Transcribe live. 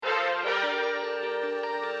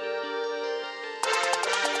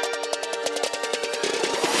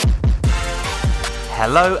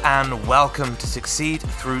Hello and welcome to Succeed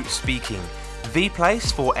Through Speaking, the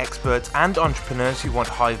place for experts and entrepreneurs who want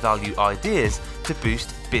high-value ideas to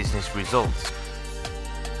boost business results.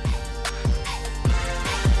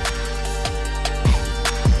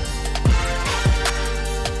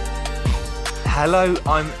 Hello,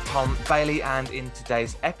 I'm Tom Bailey, and in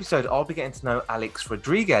today's episode, I'll be getting to know Alex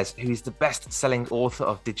Rodriguez, who is the best-selling author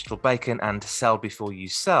of Digital Bacon and Sell Before You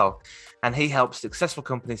Sell. And he helps successful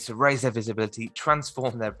companies to raise their visibility,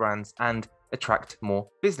 transform their brands, and attract more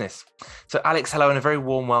business. So Alex, hello, and a very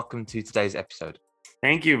warm welcome to today's episode.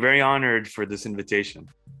 Thank you. Very honored for this invitation.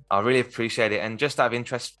 I really appreciate it. And just out of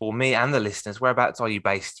interest for me and the listeners, whereabouts are you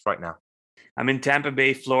based right now? I'm in Tampa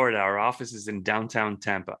Bay, Florida. Our office is in downtown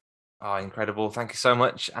Tampa. Oh, incredible. Thank you so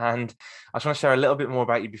much. And I just want to share a little bit more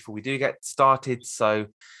about you before we do get started. So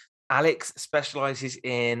Alex specializes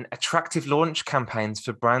in attractive launch campaigns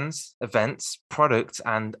for brands, events, products,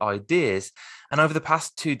 and ideas. And over the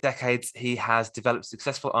past 2 decades, he has developed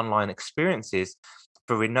successful online experiences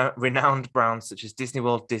for renowned brands such as Disney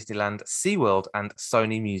World, Disneyland, SeaWorld, and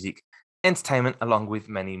Sony Music Entertainment, along with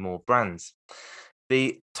many more brands.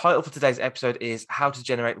 The title for today's episode is How to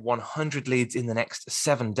Generate 100 Leads in the Next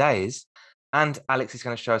 7 Days. And Alex is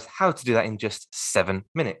going to show us how to do that in just 7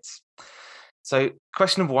 minutes. So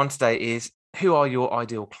question number 1 today is, who are your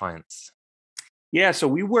ideal clients? Yeah, so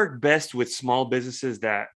we work best with small businesses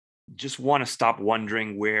that just want to stop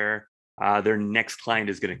wondering where their next client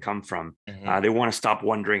is going to come from. They want to stop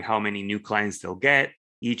wondering how many new clients they'll get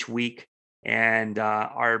each week. And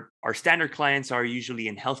our standard clients are usually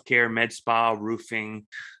in healthcare, med spa, roofing,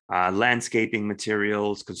 landscaping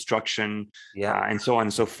materials, construction, and so on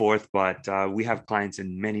and so forth. But we have clients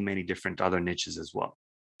in many, many different other niches as well.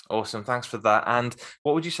 Awesome. Thanks for that. And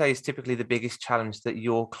what would you say is typically the biggest challenge that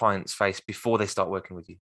your clients face before they start working with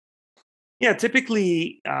you? Yeah,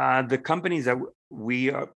 typically the companies that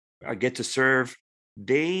we get to serve,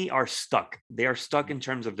 they are stuck. They are stuck in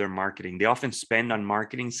terms of their marketing. They often spend on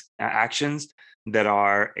marketing actions that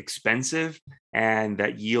are expensive and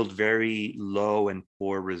that yield very low and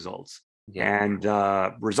poor results. Yeah. And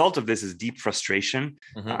result of this is deep frustration,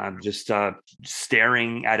 just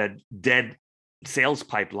staring at a dead sales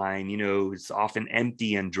pipeline. You know, it's often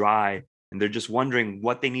empty and dry, and they're just wondering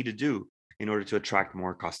what they need to do in order to attract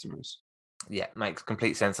more customers. Yeah, makes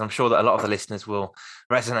complete sense. I'm sure that a lot of the listeners will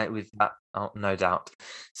resonate with that, no doubt.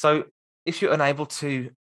 So if you're unable to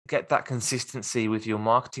get that consistency with your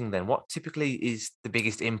marketing, then what typically is the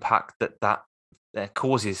biggest impact that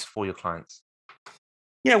causes for your clients?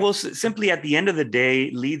 Yeah, well, simply at the end of the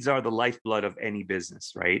day, leads are the lifeblood of any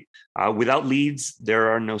business, right? Without leads,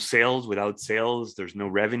 there are no sales. Without sales, there's no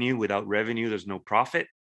revenue. Without revenue, there's no profit.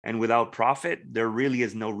 And without profit, there really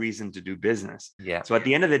is no reason to do business. Yeah. So at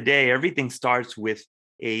the end of the day, everything starts with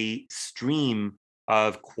a stream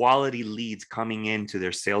of quality leads coming into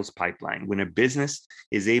their sales pipeline. When a business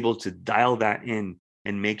is able to dial that in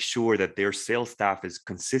and make sure that their sales staff is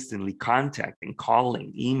consistently contacting,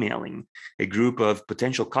 calling, emailing a group of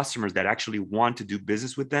potential customers that actually want to do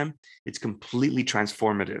business with them, it's completely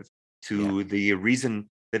transformative to the reason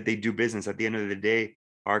that they do business. At the end of the day,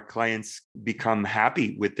 our clients become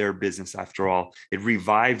happy with their business. After all, it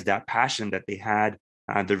revives that passion that they had,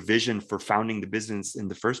 their vision for founding the business in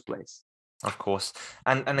the first place. Of course.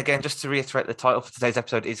 And again, just to reiterate, the title for today's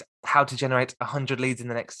episode is How to Generate 100 Leads in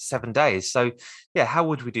the Next 7 Days. So yeah, how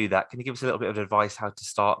would we do that? Can you give us a little bit of advice how to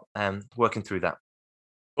start working through that?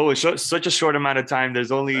 Oh, it's such a short amount of time.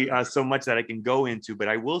 There's only so much that I can go into, but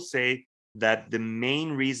I will say that the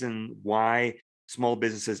main reason why small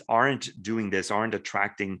businesses aren't doing this, aren't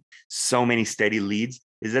attracting so many steady leads,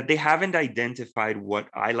 is that they haven't identified what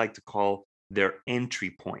I like to call their entry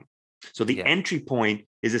point. So the entry point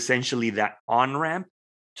is essentially that on-ramp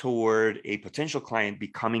toward a potential client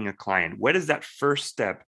becoming a client. What is that first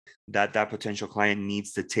step that potential client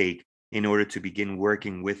needs to take in order to begin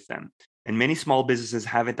working with them? And many small businesses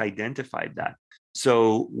haven't identified that.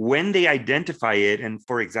 So when they identify it, and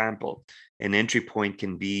for example, an entry point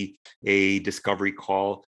can be a discovery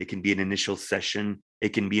call, it can be an initial session, it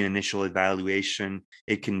can be an initial evaluation,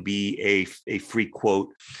 it can be a free quote,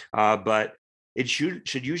 but it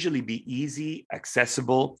should usually be easy,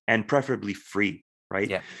 accessible, and preferably free, right?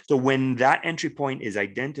 Yeah. So when that entry point is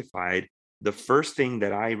identified, the first thing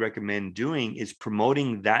that I recommend doing is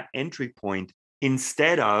promoting that entry point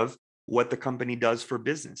instead of what the company does for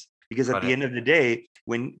business. Because at the end of the day,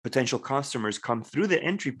 when potential customers come through the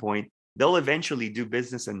entry point, they'll eventually do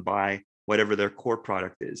business and buy whatever their core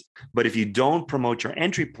product is. But if you don't promote your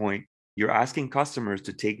entry point, you're asking customers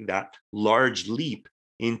to take that large leap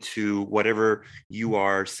into whatever you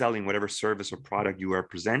are selling, whatever service or product you are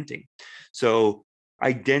presenting. So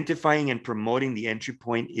identifying and promoting the entry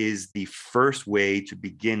point is the first way to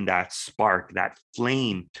begin that spark, that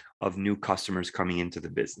flame of new customers coming into the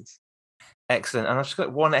business. Excellent. And I've just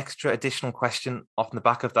got one extra additional question off the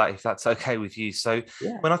back of that, if that's okay with you. So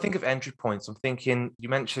Yeah. when I think of entry points, I'm thinking, you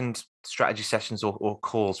mentioned strategy sessions or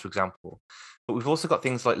calls, for example, but we've also got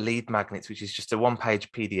things like lead magnets, which is just a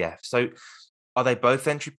one-page PDF. So are they both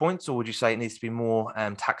entry points, or would you say it needs to be more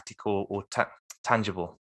tactical or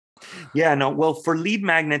tangible? Yeah, no, well, for lead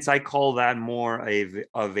magnets, I call that more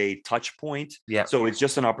of a touch point. Yeah. So it's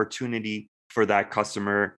just an opportunity for that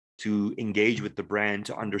customer to engage with the brand,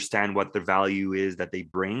 to understand what the value is that they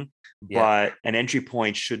bring. Yeah. But an entry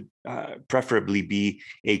point should preferably be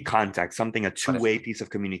a contact, something, a two-way piece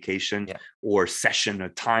of communication, Yeah. or session, a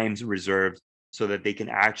times reserved, so that they can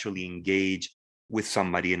actually engage with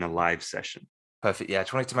somebody in a live session. Perfect. Yeah, I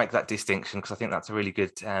just wanted to make that distinction because I think that's a really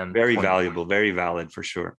good Very point. valuable, very valid for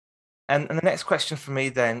sure. And the next question for me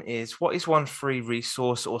then is, what is one free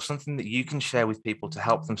resource or something that you can share with people to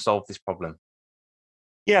help them solve this problem?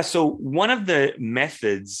 Yeah, so one of the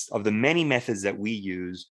methods, of the many methods that we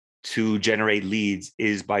use to generate leads,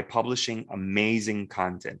 is by publishing amazing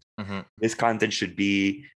content. Mm-hmm. This content should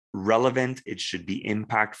be relevant, it should be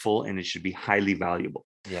impactful, and it should be highly valuable.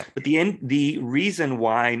 Yeah. But the reason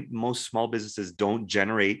why most small businesses don't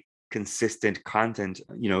generate consistent content,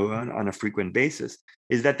 on a frequent basis,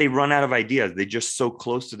 is that they run out of ideas. They're just so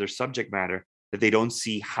close to their subject matter that they don't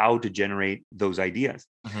see how to generate those ideas.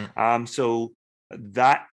 Mm-hmm. So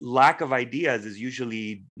that lack of ideas is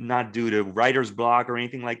usually not due to writer's block or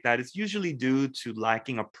anything like that. It's usually due to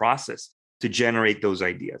lacking a process to generate those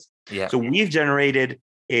ideas. Yeah. So we've generated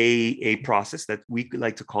a process that we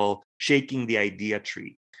like to call shaking the idea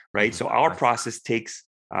tree, right? Mm-hmm. So our Nice. process takes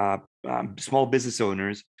small business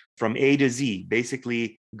owners from A to Z,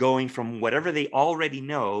 basically going from whatever they already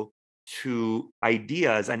know to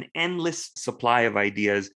ideas, an endless supply of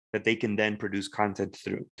ideas that they can then produce content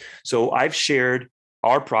through. So I've shared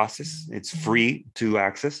our process. It's free to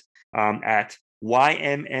access at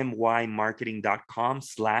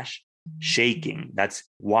ymmymarketing.com/shaking. That's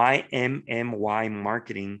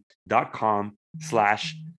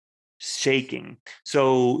ymmymarketing.com/shaking.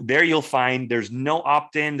 So there you'll find there's no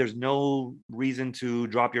opt-in, there's no reason to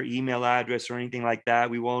drop your email address or anything like that.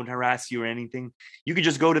 We won't harass you or anything. You can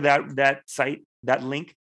just go to that site, that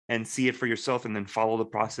link, and see it for yourself, and then follow the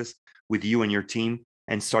process with you and your team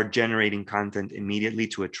and start generating content immediately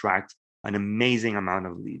to attract an amazing amount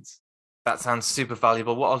of leads. That sounds super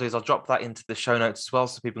valuable. What I'll do is I'll drop that into the show notes as well,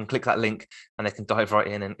 so people can click that link and they can dive right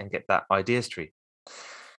in and get that ideas tree.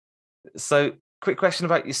 So quick question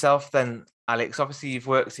about yourself then, Alex. Obviously, you've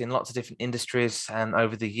worked in lots of different industries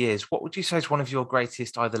over the years. What would you say is one of your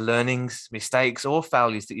greatest either learnings, mistakes, or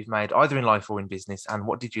failures that you've made either in life or in business? And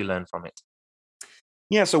what did you learn from it?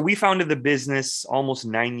 Yeah, so we founded the business almost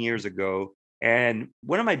 9 years ago. And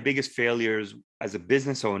one of my biggest failures as a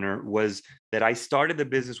business owner was that I started the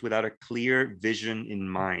business without a clear vision in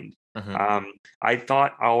mind. Mm-hmm. I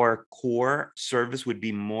thought our core service would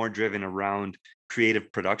be more driven around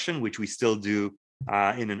creative production, which we still do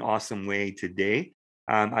in an awesome way today,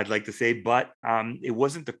 I'd like to say, but it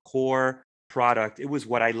wasn't the core product. It was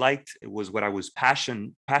what I liked. It was what I was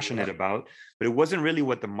passionate about, but it wasn't really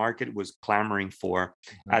what the market was clamoring for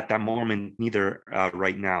at that moment, neither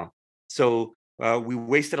right now. So we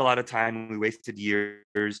wasted a lot of time. We wasted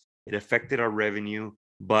years. It affected our revenue.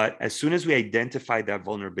 But as soon as we identified that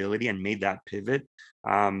vulnerability and made that pivot,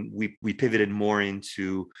 we pivoted more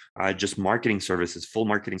into just marketing services, full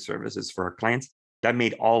marketing services for our clients. That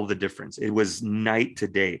made all the difference. It was night to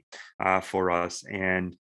day for us.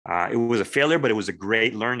 And it was a failure, but it was a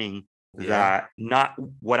great learning that not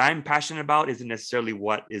what I'm passionate about isn't necessarily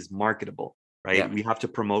what is marketable, right? Yeah. We have to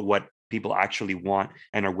promote what people actually want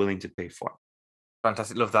and are willing to pay for.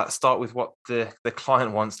 Fantastic. Love that. Start with what the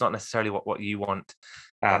client wants, not necessarily what you want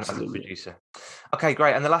as a producer. Okay,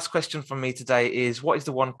 great. And the last question from me today is, what is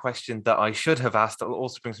the one question that I should have asked that will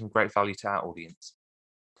also bring some great value to our audience?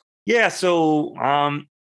 Yeah, so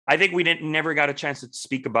I think we never got a chance to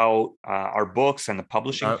speak about our books and the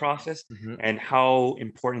publishing process and how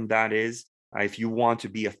important that is. If you want to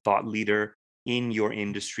be a thought leader in your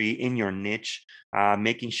industry, in your niche,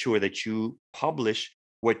 making sure that you publish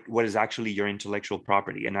what is actually your intellectual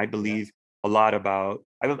property. And I believe a lot about,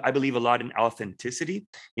 I believe a lot in authenticity,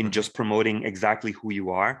 in just promoting exactly who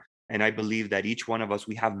you are. And I believe that each one of us,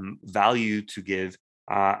 we have value to give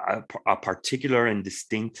a particular and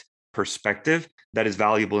distinct perspective that is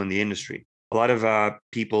valuable in the industry. A lot of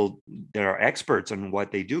people that are experts on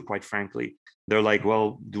what they do, quite frankly, they're like,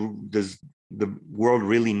 well, does the world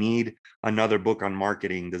really need another book on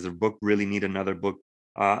marketing? Does the book really need another book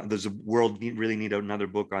does the world really need another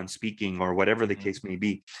book on speaking, or whatever the case may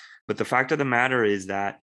be. But the fact of the matter is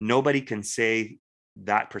that nobody can say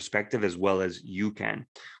that perspective as well as you can.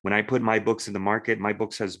 When I put my books in the market, my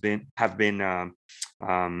books have been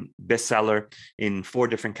bestseller in 4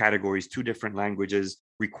 different categories, 2 different languages,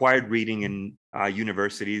 required reading in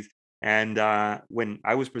universities. And when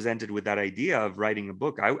I was presented with that idea of writing a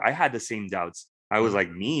book, I had the same doubts. I was like,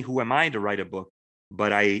 me, who am I to write a book?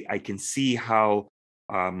 But I can see how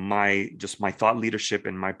my thought leadership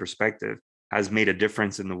and my perspective has made a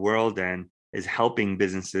difference in the world, and is helping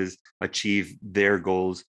businesses achieve their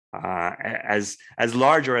goals, as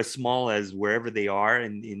large or as small as wherever they are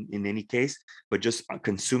in any case. But just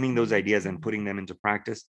consuming those ideas and putting them into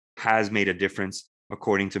practice has made a difference,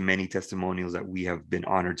 according to many testimonials that we have been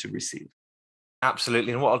honored to receive.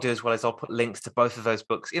 Absolutely. And what I'll do as well is I'll put links to both of those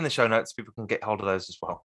books in the show notes. People can get hold of those as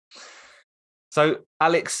well. So,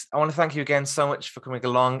 Alex, I want to thank you again so much for coming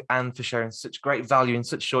along and for sharing such great value in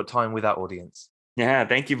such a short time with our audience. Yeah,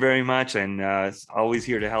 thank you very much. And always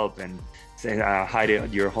here to help, and say hi to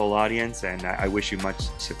your whole audience. And I wish you much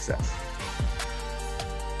success.